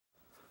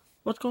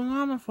What's going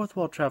on, my fourth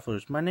wall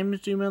travelers? My name is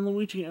G-Man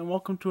Luigi, and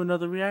welcome to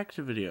another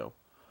reaction video.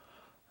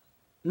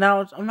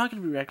 Now, I'm not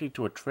going to be reacting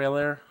to a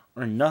trailer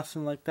or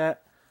nothing like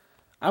that.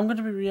 I'm going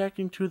to be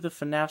reacting to the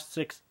FNAF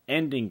 6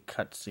 ending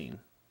cutscene.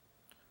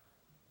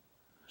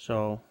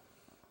 So,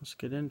 let's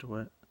get into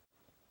it.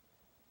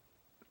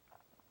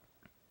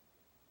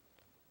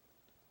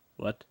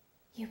 What?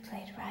 You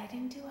played right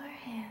into our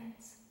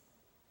hands.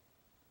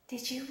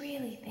 Did you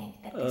really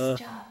think that this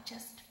job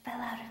just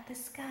fell out of the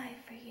sky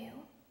for you?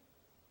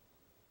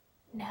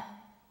 No.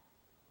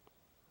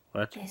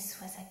 What? This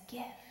was a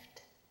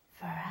gift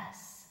for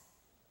us.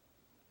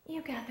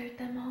 You gathered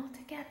them all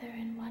together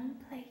in one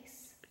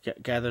place.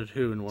 Gathered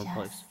who in one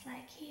place? Just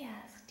like he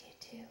asked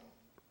you to.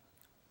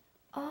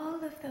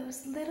 All of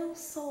those little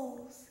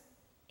souls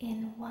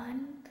in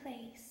one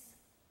place.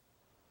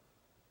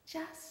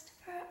 Just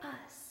for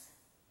us.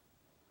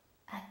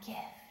 A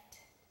gift.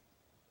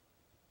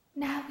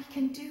 Now we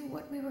can do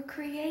what we were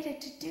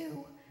created to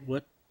do.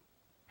 What?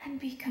 And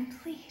be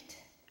complete.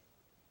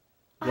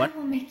 What? I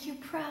will make you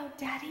proud,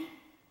 Daddy.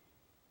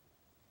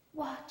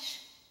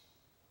 Watch,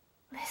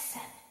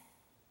 listen,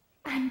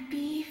 and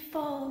be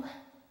full.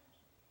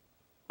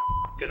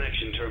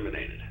 Connection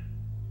terminated.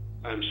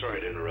 I'm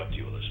sorry to interrupt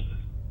you, Elizabeth,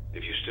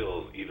 if you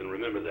still even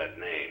remember that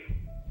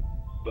name.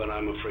 But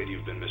I'm afraid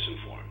you've been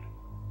misinformed.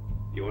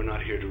 You are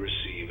not here to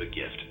receive a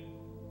gift,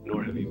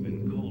 nor have you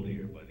been called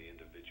here by the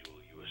individual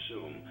you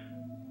assume,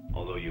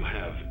 although you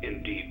have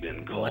indeed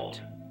been called.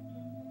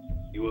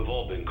 What? You have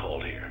all been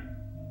called here.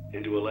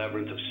 Into a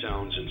labyrinth of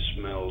sounds and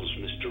smells,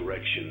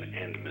 misdirection,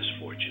 and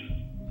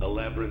misfortune. A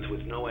labyrinth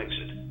with no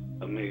exit,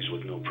 a maze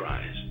with no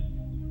prize.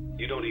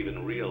 You don't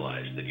even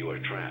realize that you are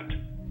trapped.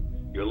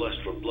 Your lust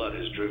for blood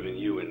has driven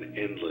you in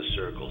endless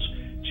circles,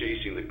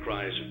 chasing the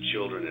cries of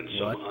children in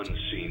some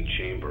unseen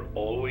chamber,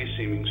 always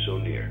seeming so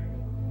near,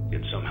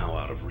 yet somehow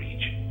out of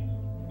reach.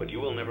 But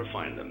you will never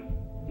find them.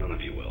 None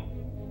of you will.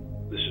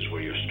 This is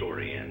where your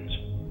story ends.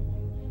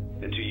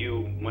 And to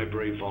you, my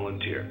brave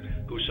volunteer,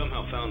 who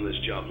somehow found this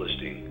job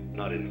listing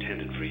not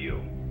intended for you.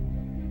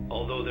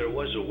 Although there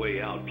was a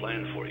way out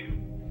planned for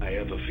you, I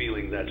have a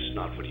feeling that's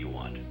not what you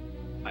want.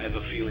 I have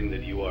a feeling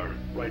that you are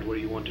right where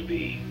you want to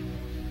be.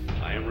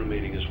 I am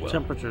remaining as well.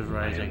 Temperature's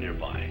rising. I am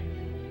nearby.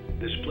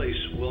 This place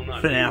will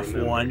not FNAF be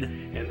remembered, 1.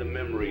 and the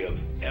memory of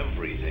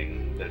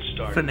everything that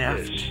started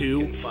FNAF this 2.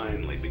 can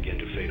finally begin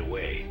to fade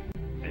away,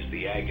 as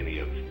the agony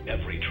of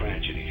every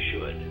tragedy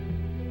should.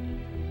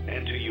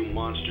 And to you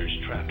monsters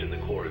trapped in the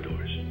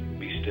corridors,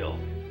 be still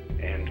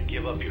and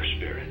give up your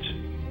spirits.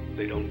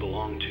 They don't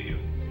belong to you.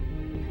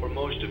 For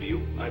most of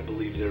you, I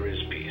believe there is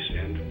peace,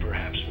 and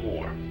perhaps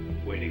more,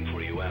 waiting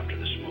for you after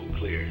the smoke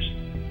clears.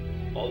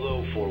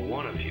 Although for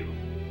one of you,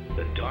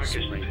 the darkest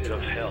pit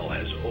of hell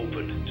has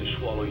opened to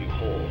swallow you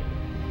whole.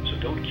 So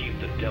don't keep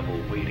the devil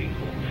waiting,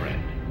 old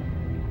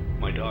friend.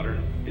 My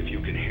daughter, if you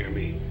can hear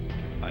me,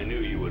 I knew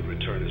you would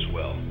return as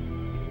well.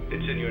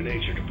 It's in your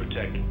nature to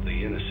protect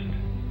the innocent.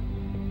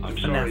 I'm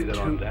sorry that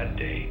on that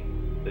day,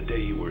 the day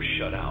you were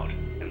shut out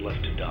and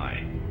left to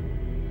die,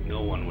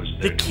 no one was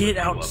there. The kid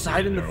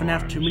outside in the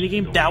FNAF 2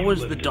 minigame, that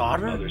was the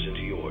daughter? Others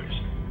into yours.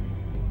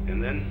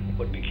 And then,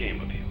 what became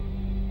of you?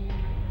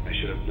 I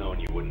should have known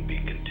you wouldn't be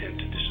content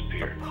to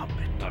disappear. The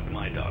puppet. Not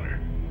my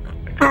daughter.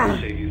 I couldn't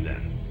save you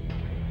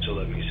then, so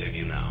let me save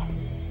you now.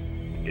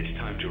 It's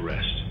time to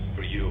rest,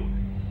 for you,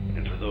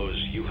 and for those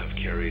you have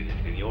carried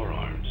in your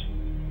arms.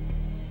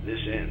 This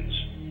ends,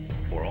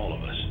 for all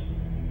of us,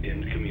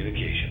 in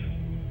communication.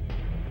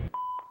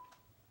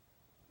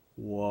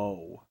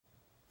 Whoa.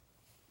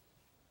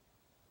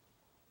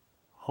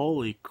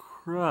 Holy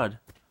crud.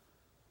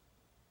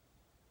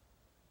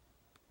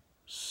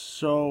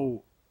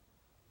 So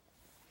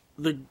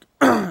the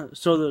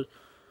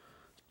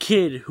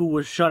kid who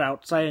was shut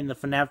outside in the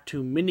FNAF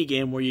 2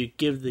 minigame where you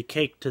give the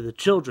cake to the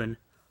children,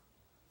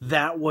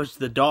 that was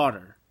the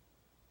daughter.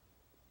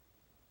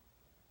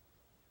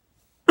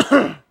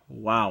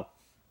 Wow.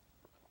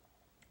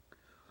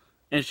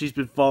 And she's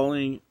been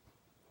following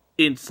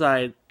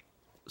inside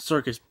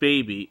Circus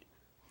Baby,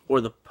 or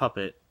the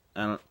puppet,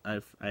 I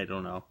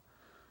don't know,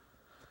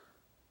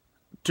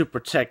 to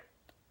protect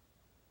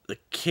the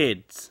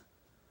kids.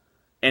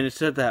 And it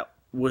said that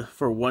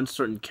for one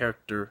certain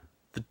character,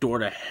 the door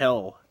to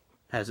hell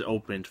has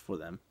opened for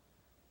them.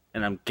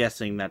 And I'm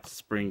guessing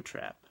that's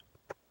Springtrap.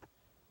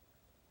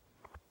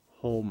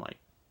 Oh my.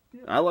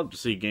 I love to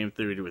see Game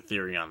Theory do a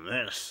theory on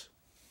this.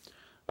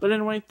 But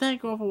anyway,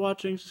 thank you all for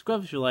watching.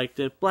 Subscribe if you liked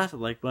it. Blast the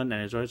like button.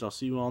 And as always, I'll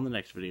see you all in the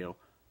next video.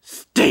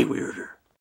 Stay weirder.